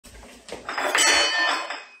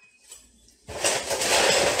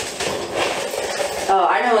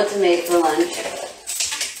what to make for lunch.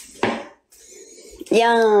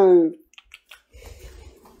 Yum.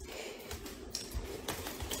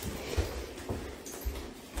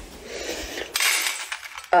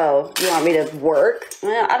 Oh, you want me to work?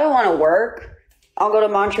 I don't want to work. I'll go to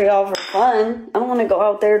Montreal for fun. I don't want to go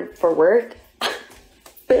out there for work.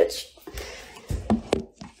 Bitch.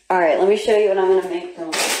 Alright, let me show you what I'm going to make for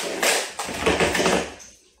lunch here.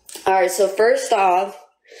 Alright, so first off,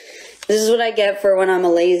 this is what I get for when I'm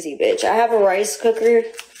a lazy bitch. I have a rice cooker,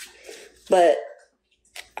 but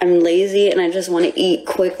I'm lazy and I just want to eat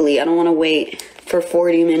quickly. I don't want to wait for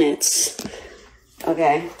 40 minutes.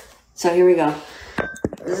 Okay, so here we go.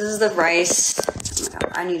 This is the rice. Oh my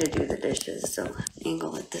God, I need to do the dishes, so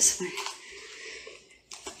angle it this way.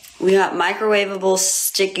 We got microwavable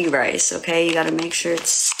sticky rice, okay? You gotta make sure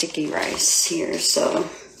it's sticky rice here. So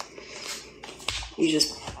you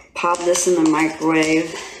just pop this in the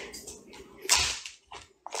microwave.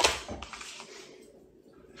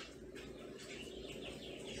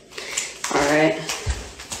 Alright.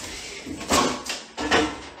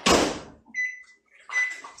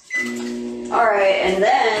 Alright, and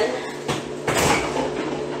then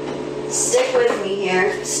stick with me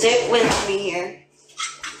here. Stick with me here.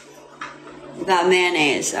 We got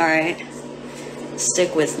mayonnaise, alright?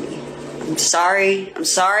 Stick with me. I'm sorry. I'm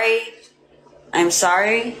sorry. I'm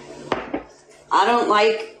sorry. I don't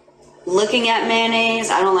like looking at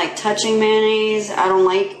mayonnaise. I don't like touching mayonnaise. I don't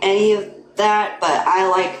like any of that, but I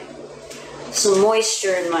like some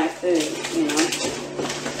moisture in my food, you know?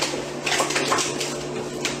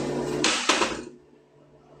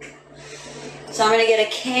 So I'm gonna get a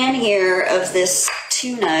can here of this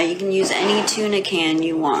tuna. You can use any tuna can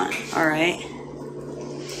you want, alright?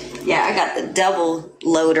 Yeah, I got the double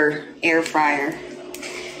loader air fryer.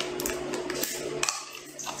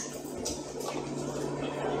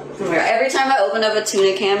 Every time I open up a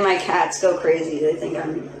tuna can, my cats go crazy. They think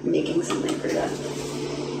I'm making something for them.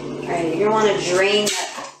 Alright, you're gonna want to drain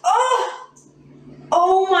that. Oh!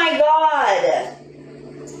 Oh my God!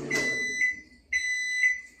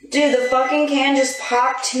 Dude, the fucking can just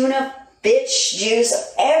popped tuna bitch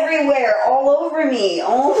juice everywhere, all over me.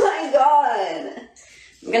 Oh my God.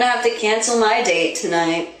 I'm gonna have to cancel my date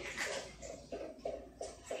tonight.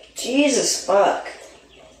 Jesus fuck.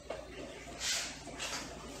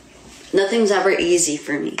 Nothing's ever easy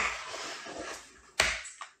for me.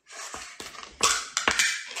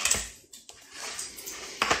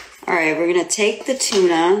 Alright, we're gonna take the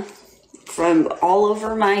tuna from all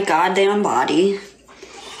over my goddamn body.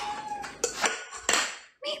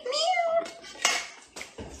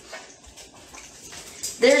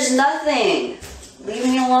 There's nothing. Leave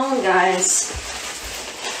me alone, guys.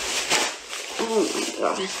 Oh my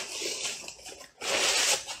God.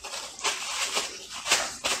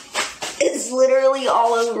 It's literally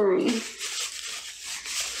all over me.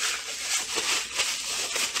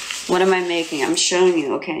 What am I making? I'm showing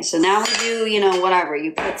you. Okay, so now we do, you know, whatever.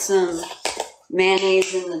 You put some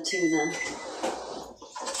mayonnaise in the tuna.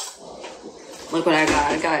 Look what I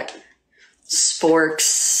got. I got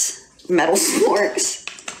sporks. Metal sporks.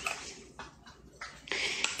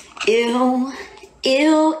 Ew,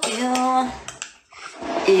 ew, ew,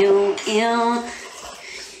 ew, ew,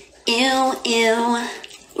 ew, ew.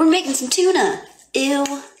 We're making some tuna. Ew,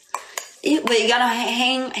 ew. But you gotta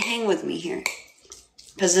hang with me here,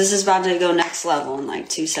 because this is about to go next level in like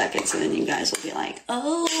 2 seconds, and then you guys will be like,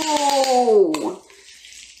 oh,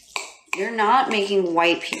 you're not making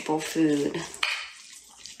white people food.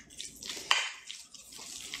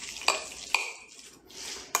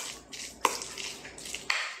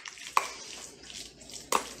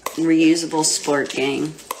 Reusable sport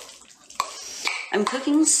gang. I'm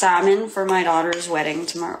cooking salmon for my daughter's wedding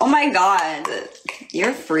tomorrow. Oh my God,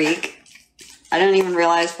 you're a freak. I didn't even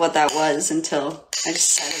realize what that was until I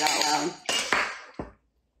just said it out loud.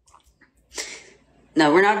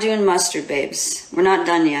 No, we're not doing mustard, babes. We're not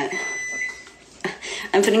done yet.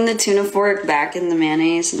 I'm putting the tuna fork back in the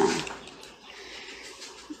mayonnaise. No.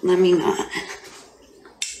 Let me not.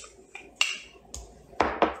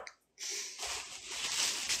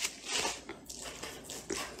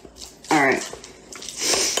 Alright.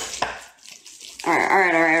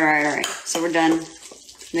 So we're done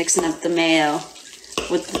mixing up the mayo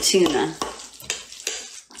with the tuna.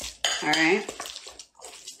 Alright.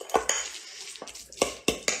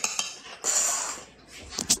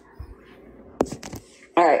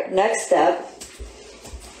 Alright, next step.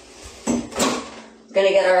 We're gonna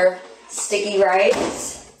get our sticky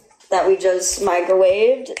rice that we just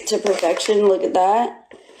microwaved to perfection. Look at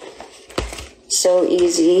that. So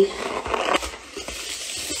easy.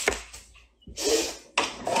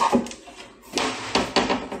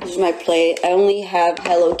 my plate. I only have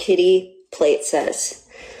Hello Kitty plate sets.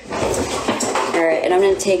 Alright, and I'm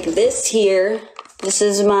going to take this here. This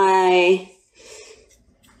is my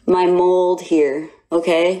mold here,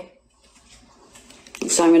 okay?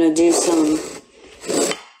 So I'm going to do some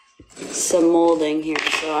molding here.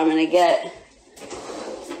 So I'm going to get...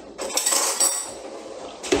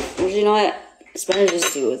 You know what? It's better to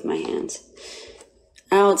just do it with my hands.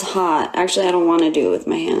 Oh, it's hot. Actually, I don't want to do it with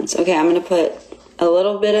my hands. Okay, I'm going to put a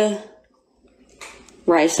little bit of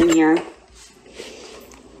rice in here.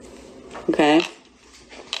 Okay.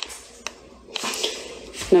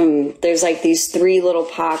 There's like these 3 little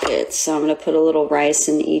pockets, so I'm going to put a little rice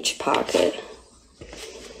in each pocket.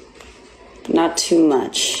 Not too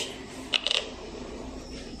much.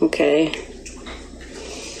 Okay.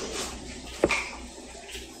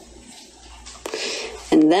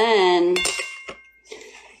 And then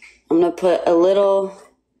I'm going to put a little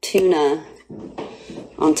tuna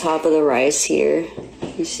on top of the rice here.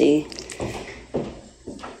 You see?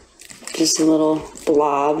 Just a little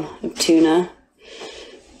blob of tuna.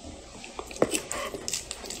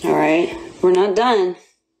 Alright, we're not done.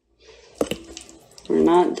 We're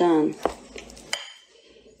not done.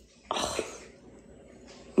 Oh,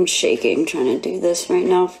 I'm shaking trying to do this right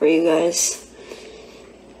now for you guys.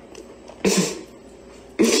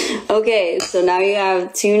 Okay, so now you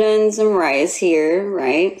have tuna and some rice here,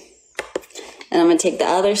 right? And I'm going to take the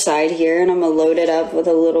other side here and I'm going to load it up with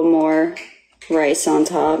a little more rice on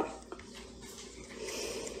top.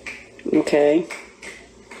 Okay.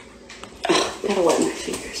 Oh, gotta wet my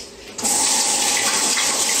fingers.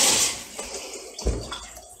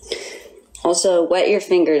 Also, wet your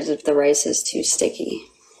fingers if the rice is too sticky.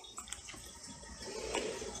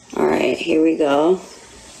 Alright, here we go.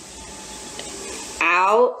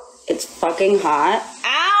 Ow! It's fucking hot.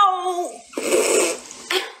 Ow!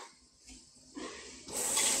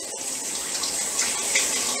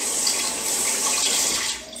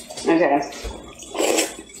 Okay.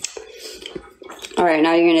 Alright,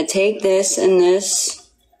 now you're going to take this and this,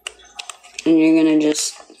 and you're going to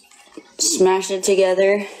just smash it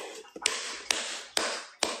together.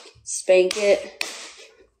 Spank it.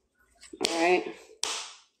 Alright.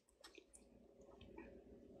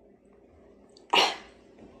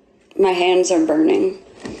 My hands are burning.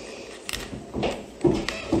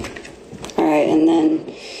 Alright, and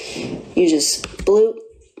then you just bloop,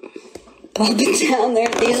 pop it down there.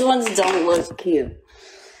 These ones don't look cute.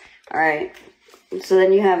 Alright, so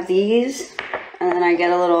then you have these, and then I get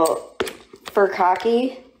a little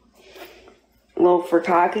furikake.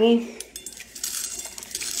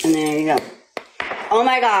 And there you go. Oh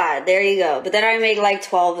my god, there you go. But then I make like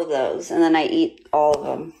 12 of those, and then I eat all of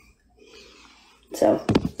them. So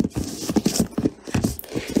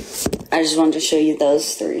I just wanted to show you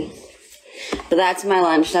those 3. But that's my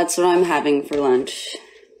lunch. That's what I'm having for lunch.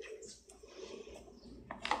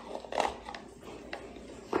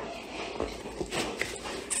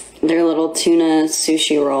 They're little tuna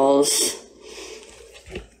sushi rolls.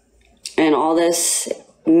 And all this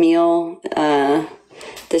meal,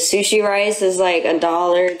 the sushi rice is like $1,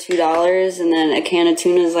 $2, and then a can of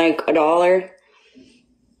tuna is like $1.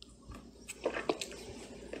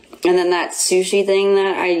 And then that sushi thing that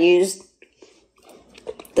I used,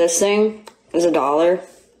 this thing, is $1.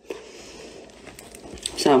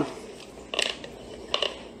 So,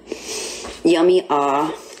 yummy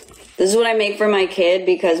ah. This is what I make for my kid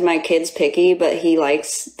because my kid's picky, but he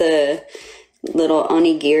likes the little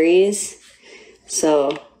onigiris.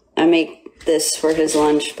 So, I make this for his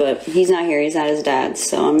lunch, but he's not here, he's at his dad's,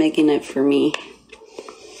 so I'm making it for me.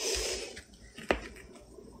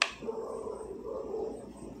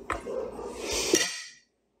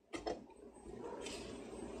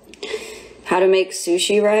 How to make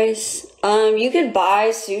sushi rice. You could buy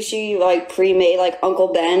sushi like pre-made, like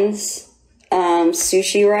Uncle Ben's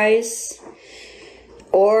sushi rice,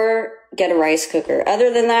 or get a rice cooker.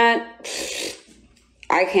 Other than that,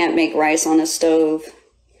 I can't make rice on a stove,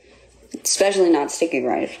 especially not sticky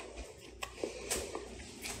rice.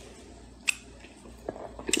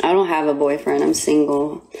 I don't have a boyfriend, I'm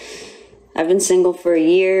single. I've been single for a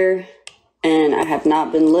year, and I have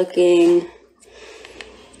not been looking.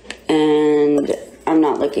 And I'm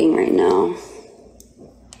not looking right now.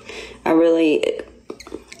 I really,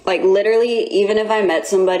 like literally, even if I met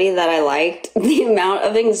somebody that I liked, the amount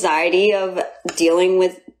of anxiety of dealing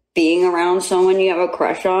with being around someone you have a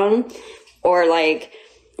crush on, or like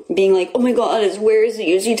being like, oh my god, where is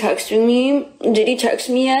he? Is he texting me? Did he text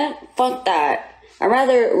me yet? Fuck that. I'd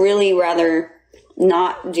rather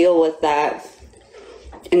not deal with that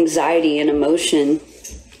anxiety and emotion.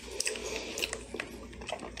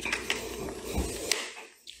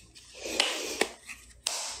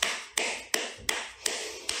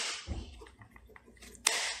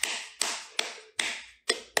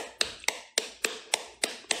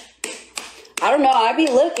 I don't know, I be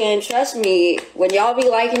looking, trust me, when y'all be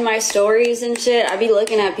liking my stories and shit, I be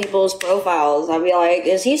looking at people's profiles. I be like,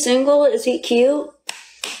 is he single? Is he cute?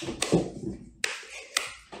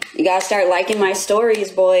 You gotta start liking my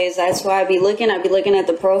stories, boys. That's why I be looking at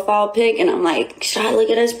the profile pic, and I'm like, should I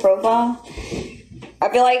look at his profile? I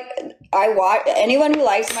feel like I watch, anyone who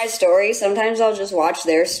likes my story, sometimes I'll just watch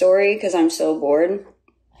their story because I'm so bored.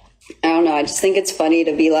 I don't know, I just think it's funny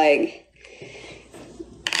to be like,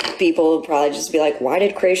 people would probably just be like, why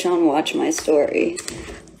did Kreayshawn watch my story?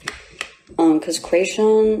 Because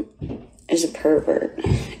Kreayshawn is a pervert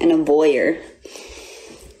and a voyeur.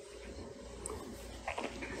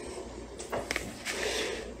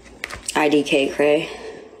 IDK Cray.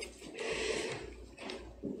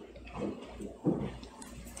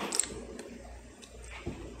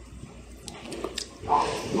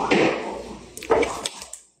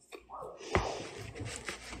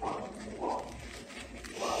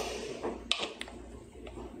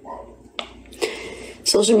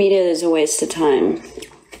 Social media is a waste of time.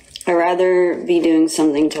 I'd rather be doing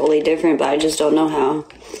something totally different, but I just don't know how.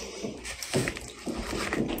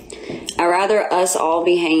 I'd rather us all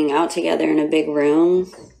be hanging out together in a big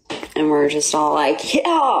room, and we're just all like,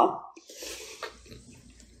 yeah!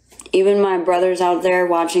 Even my brothers out there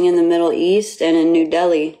watching in the Middle East and in New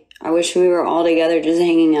Delhi, I wish we were all together just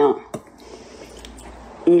hanging out.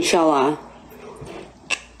 Inshallah.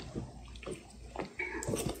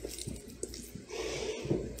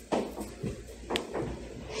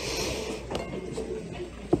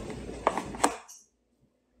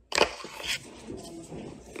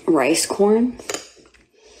 Rice corn?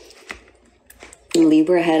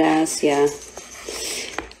 Libra head ass, yeah.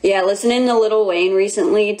 Yeah, listening to Lil Wayne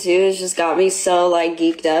recently too has just got me so like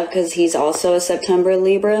geeked up because he's also a September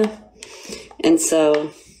Libra. And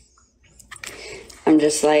so I'm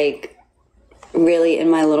just like really in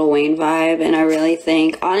my Lil Wayne vibe, and I really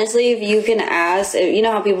think, honestly, if you can ask, you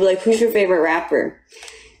know how people are like, who's your favorite rapper?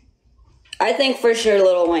 I think for sure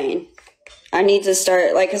Lil Wayne. I need to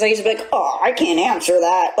start, like, because I used to be like, oh, I can't answer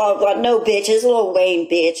that. Blah, blah. No, bitch, it's Lil Wayne,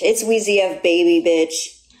 bitch. It's Weezy F Baby,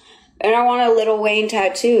 bitch. And I want a Lil Wayne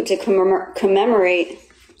tattoo to commemorate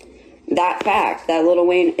that fact, that Lil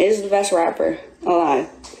Wayne is the best rapper alive.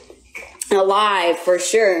 Alive, for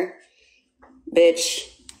sure. Bitch.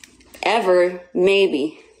 Ever,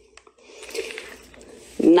 maybe.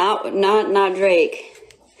 Not Drake.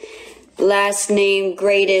 Last name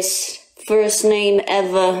greatest, first name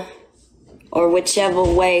ever. Or whichever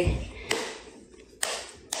way.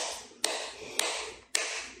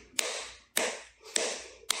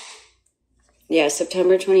 Yeah,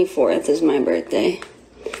 September 24th is my birthday.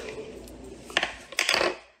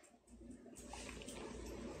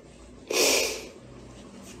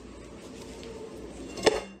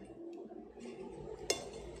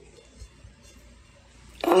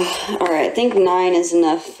 Alright, I think 9 is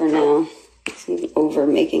enough for now. I'm over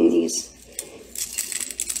making these.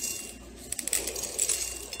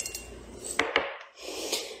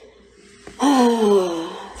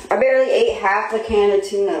 I barely ate half a can of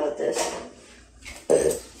tuna with this.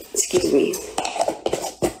 Excuse me.